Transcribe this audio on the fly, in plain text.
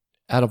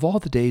Out of all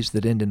the days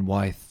that end in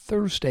Y,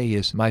 Thursday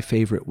is my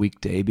favorite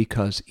weekday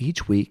because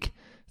each week,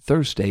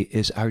 Thursday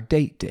is our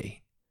date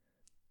day.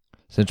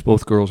 Since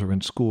both girls are in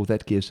school,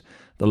 that gives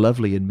the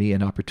lovely and me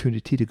an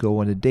opportunity to go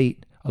on a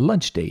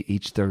lunch date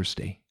each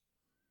Thursday.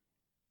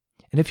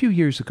 And a few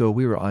years ago,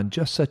 we were on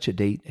just such a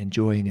date,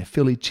 enjoying a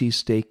Philly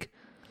cheesesteak,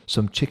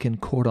 some chicken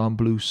cordon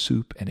bleu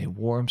soup, and a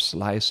warm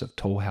slice of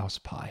Toll House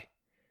pie.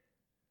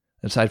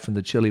 Aside from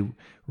the chilly,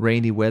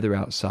 rainy weather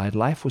outside,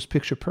 life was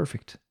picture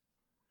perfect.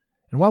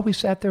 And while we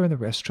sat there in the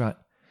restaurant,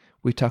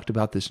 we talked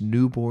about this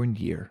newborn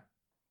year.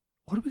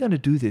 What are we going to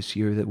do this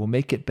year that will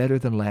make it better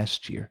than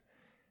last year?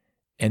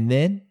 And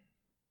then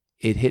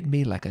it hit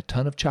me like a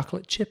ton of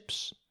chocolate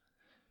chips.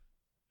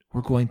 We're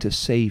going to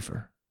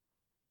savor.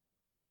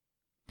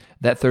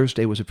 That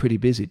Thursday was a pretty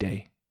busy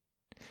day.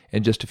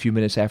 And just a few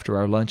minutes after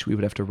our lunch, we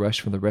would have to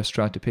rush from the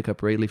restaurant to pick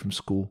up Rayleigh from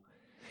school.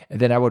 And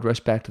then I would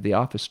rush back to the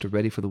office to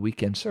ready for the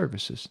weekend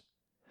services.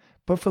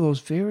 But for those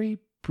very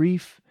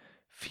brief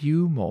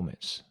few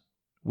moments,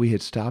 we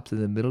had stopped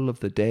in the middle of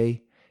the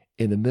day,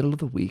 in the middle of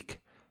the week,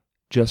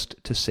 just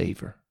to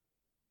savor.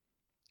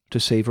 To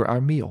savor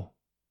our meal,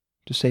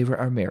 to savor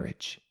our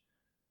marriage,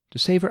 to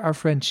savor our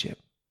friendship,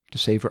 to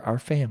savor our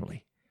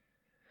family,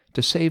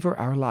 to savor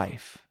our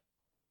life.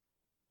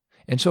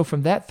 And so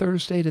from that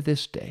Thursday to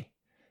this day,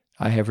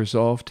 I have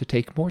resolved to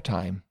take more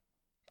time,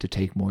 to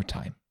take more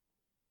time.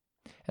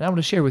 And I want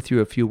to share with you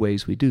a few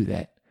ways we do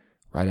that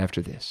right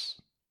after this.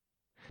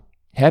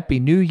 Happy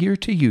New Year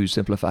to you,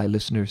 Simplify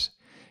listeners.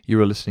 You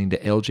are listening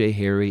to L.J.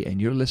 Harry,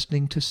 and you're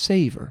listening to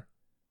Savor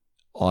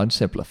on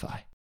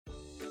Simplify.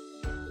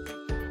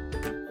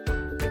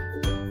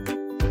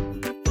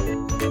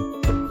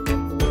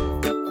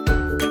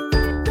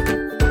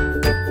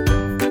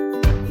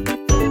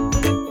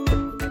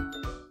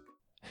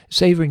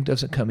 Savoring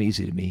doesn't come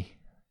easy to me.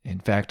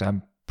 In fact,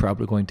 I'm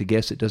probably going to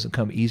guess it doesn't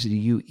come easy to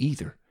you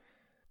either.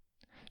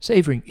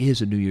 Savoring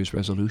is a New Year's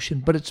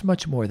resolution, but it's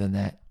much more than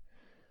that.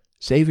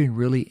 Savoring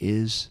really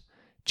is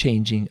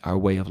changing our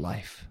way of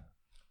life.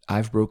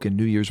 I've broken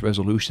New Year's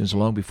resolutions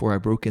long before I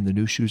broke in the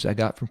new shoes I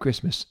got from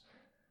Christmas.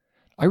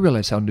 I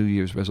realize how New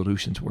Year's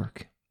resolutions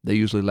work. They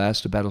usually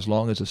last about as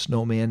long as a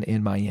snowman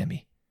in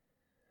Miami.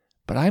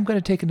 But I'm going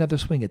to take another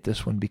swing at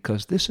this one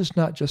because this is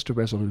not just a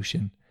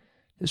resolution.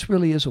 This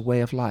really is a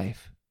way of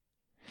life.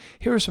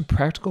 Here are some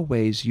practical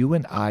ways you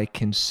and I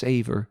can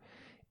savor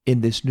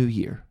in this new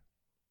year.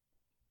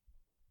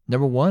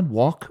 Number 1,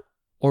 walk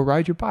or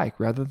ride your bike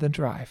rather than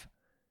drive.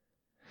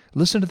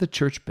 Listen to the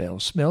church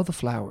bells, smell the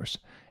flowers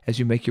as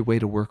you make your way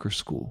to work or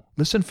school.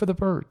 Listen for the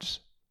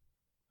birds.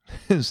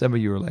 Some of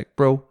you are like,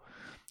 bro,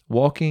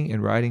 walking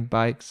and riding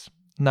bikes,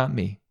 not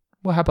me.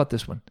 Well, how about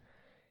this one?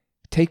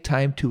 Take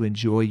time to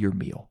enjoy your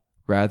meal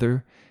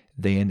rather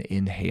than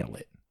inhale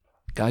it.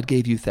 God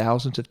gave you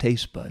thousands of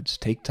taste buds.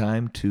 Take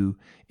time to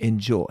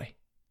enjoy.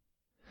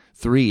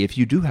 3, if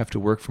you do have to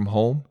work from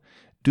home,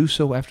 do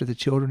so after the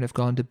children have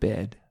gone to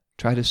bed.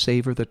 Try to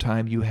savor the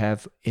time you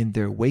have in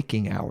their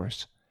waking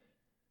hours.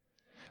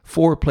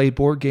 4, play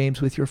board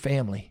games with your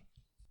family.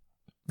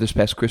 This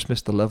past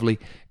Christmas, the lovely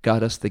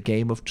got us the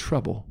game of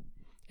Trouble,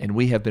 and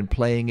we have been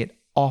playing it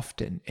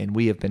often, and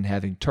we have been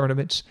having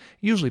tournaments,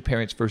 usually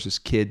parents versus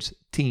kids,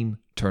 team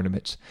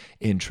tournaments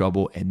in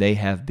Trouble, and they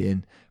have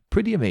been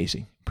pretty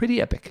amazing, pretty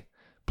epic.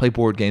 Play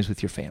board games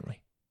with your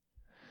family.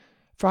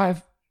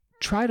 5,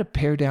 try to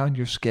pare down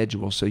your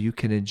schedule so you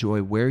can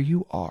enjoy where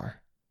you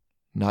are,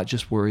 not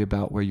just worry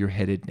about where you're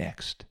headed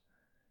next.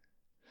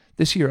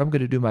 This year, I'm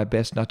going to do my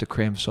best not to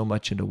cram so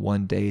much into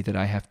one day that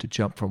I have to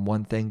jump from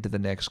one thing to the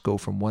next, go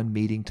from one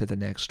meeting to the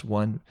next,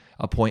 one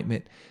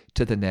appointment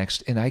to the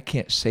next, and I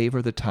can't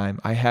savor the time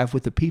I have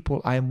with the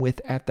people I'm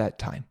with at that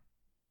time.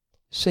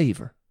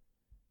 Savor.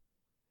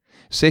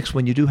 6,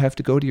 when you do have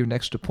to go to your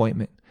next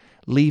appointment,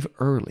 leave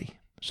early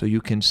so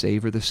you can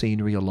savor the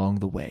scenery along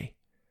the way,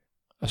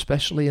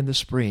 especially in the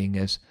spring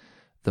as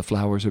the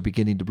flowers are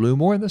beginning to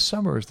bloom, or in the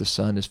summer as the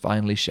sun is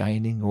finally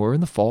shining, or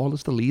in the fall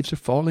as the leaves are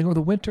falling, or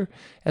the winter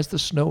as the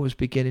snow is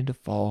beginning to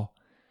fall.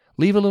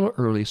 Leave a little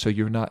early so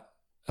you're not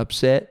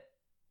upset,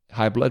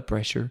 high blood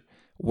pressure,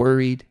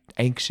 worried,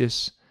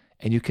 anxious,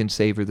 and you can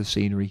savor the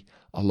scenery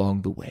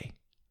along the way.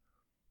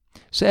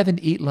 7,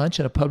 eat lunch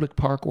in a public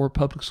park or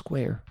public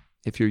square.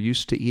 If you're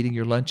used to eating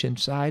your lunch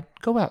inside,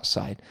 go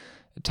outside.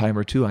 A time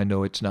or two, I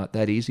know it's not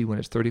that easy when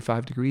it's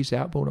 35 degrees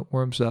out, but when it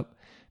warms up,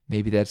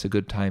 maybe that's a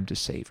good time to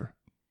savor.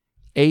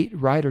 8,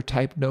 write or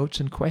type notes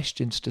and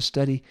questions to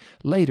study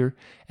later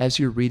as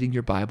you're reading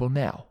your Bible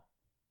now.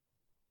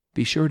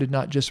 Be sure to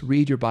not just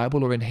read your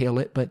Bible or inhale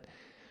it, but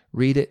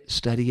read it,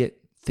 study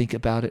it, think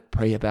about it,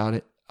 pray about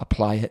it,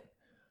 apply it,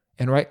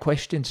 and write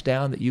questions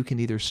down that you can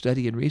either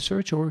study and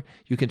research, or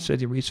you can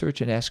study and research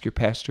and ask your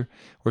pastor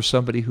or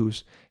somebody who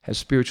has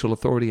spiritual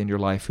authority in your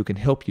life who can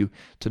help you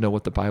to know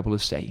what the Bible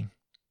is saying.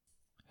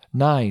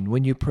 9,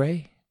 when you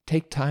pray,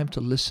 take time to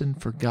listen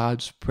for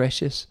God's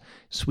precious,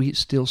 sweet,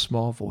 still,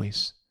 small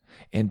voice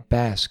and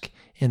bask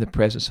in the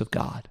presence of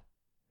God.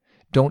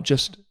 Don't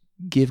just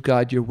give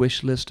God your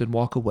wish list and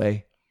walk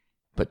away,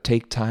 but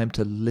take time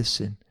to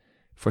listen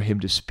for Him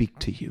to speak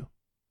to you.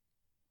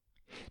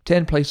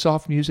 10, play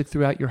soft music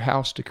throughout your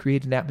house to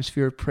create an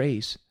atmosphere of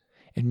praise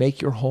and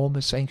make your home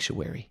a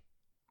sanctuary.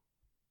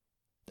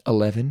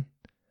 11,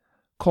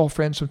 call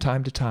friends from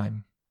time to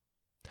time.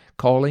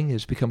 Calling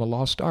has become a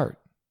lost art,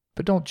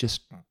 but don't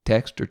just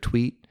text or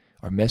tweet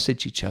or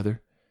message each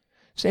other.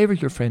 Savor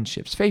your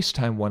friendships.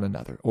 FaceTime one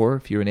another. Or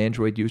if you're an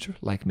Android user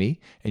like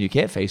me and you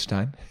can't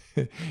FaceTime,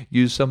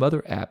 use some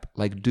other app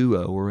like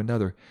Duo or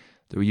another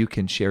where you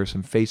can share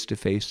some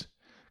face-to-face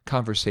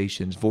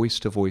conversations,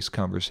 voice-to-voice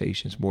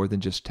conversations more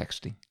than just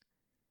texting.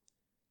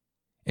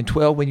 And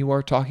 12, when you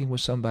are talking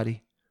with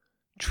somebody,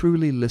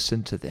 truly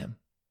listen to them.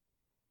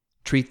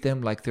 Treat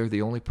them like they're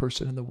the only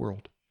person in the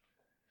world.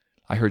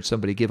 I heard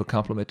somebody give a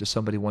compliment to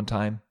somebody one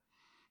time,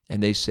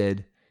 and they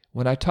said,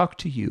 "When I talk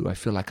to you, I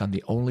feel like I'm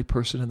the only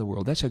person in the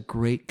world." That's a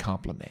great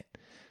compliment,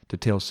 to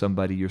tell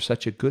somebody you're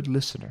such a good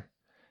listener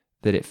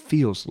that it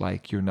feels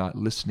like you're not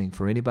listening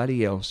for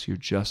anybody else, you're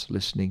just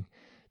listening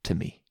to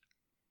me.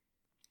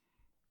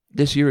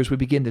 This year, as we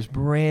begin this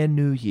brand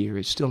new year,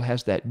 it still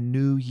has that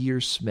New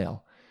Year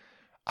smell.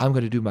 I'm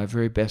going to do my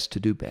very best to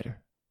do better.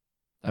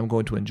 I'm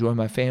going to enjoy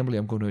my family.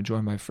 I'm going to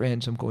enjoy my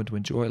friends. I'm going to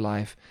enjoy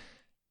life.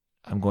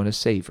 I'm going to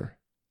savor.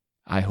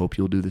 I hope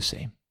you'll do the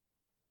same.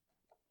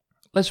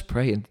 Let's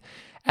pray and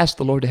ask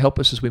the Lord to help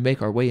us as we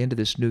make our way into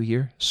this new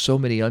year. So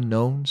many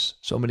unknowns,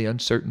 so many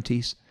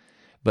uncertainties,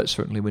 but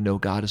certainly we know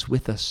God is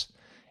with us,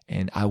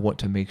 and I want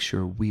to make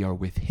sure we are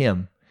with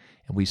Him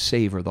and we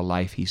savor the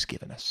life He's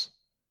given us.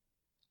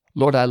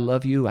 Lord, I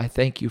love you. I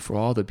thank you for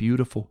all the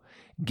beautiful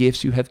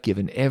gifts you have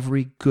given.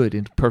 Every good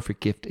and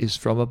perfect gift is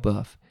from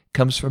above,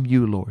 comes from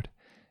you, Lord.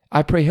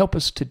 I pray, help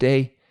us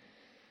today,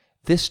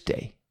 this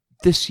day,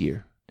 this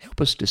year. Help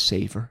us to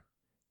savor.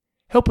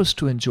 Help us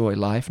to enjoy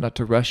life, not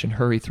to rush and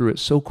hurry through it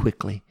so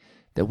quickly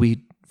that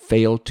we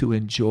fail to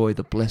enjoy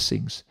the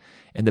blessings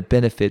and the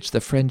benefits,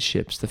 the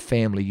friendships, the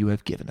family you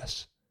have given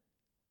us.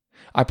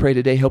 I pray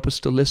today, help us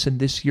to listen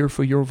this year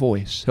for your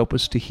voice. Help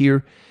us to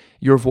hear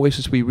your voice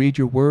as we read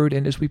your word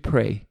and as we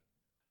pray.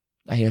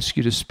 I ask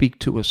you to speak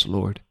to us,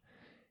 Lord.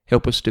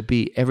 Help us to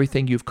be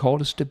everything you've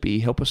called us to be.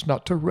 Help us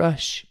not to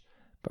rush,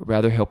 but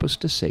rather help us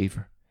to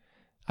savor.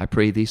 I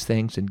pray these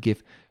things and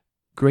give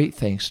great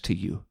thanks to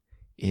you.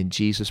 In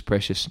Jesus'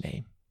 precious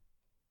name,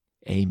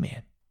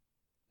 amen.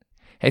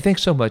 Hey,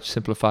 thanks so much,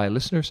 Simplify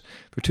listeners,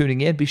 for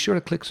tuning in. Be sure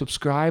to click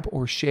subscribe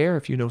or share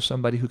if you know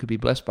somebody who could be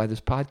blessed by this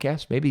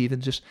podcast, maybe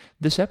even just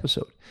this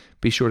episode.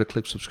 Be sure to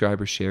click subscribe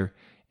or share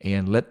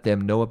and let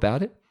them know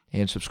about it.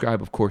 And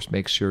subscribe, of course,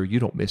 make sure you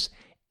don't miss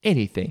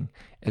anything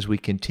as we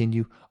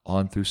continue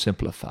on through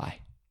Simplify.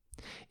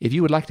 If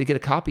you would like to get a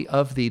copy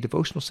of the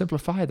Devotional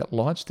Simplify that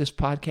launched this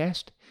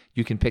podcast,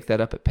 you can pick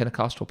that up at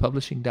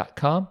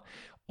PentecostalPublishing.com,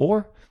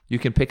 or you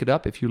can pick it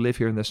up if you live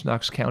here in this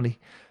Knox County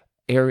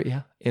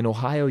area in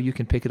Ohio. You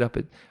can pick it up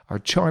at our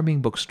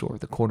charming bookstore,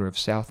 the corner of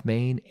South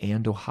Main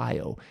and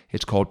Ohio.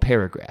 It's called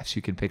Paragraphs.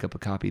 You can pick up a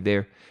copy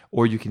there,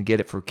 or you can get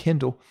it for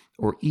Kindle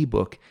or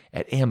ebook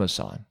at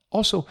Amazon.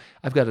 Also,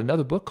 I've got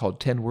another book called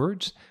 10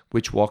 Words,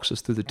 which walks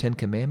us through the 10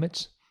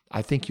 Commandments.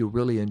 I think you'll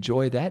really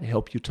enjoy that,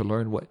 help you to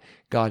learn what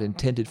God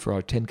intended for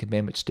our 10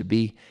 Commandments to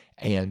be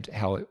and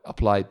how it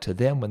applied to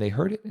them when they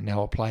heard it and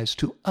how it applies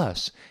to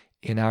us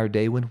in our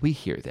day when we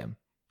hear them.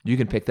 You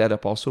can pick that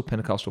up also,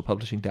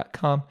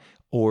 PentecostalPublishing.com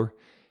or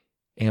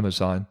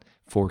Amazon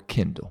for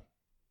Kindle.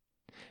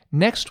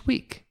 Next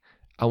week,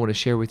 I want to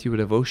share with you a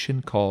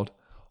devotion called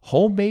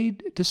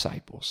Homemade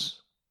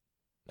Disciples.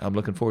 I'm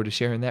looking forward to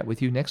sharing that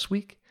with you next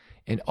week,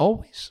 and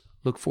always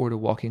look forward to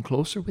walking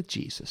closer with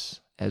Jesus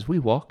as we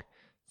walk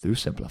through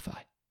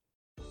Simplify.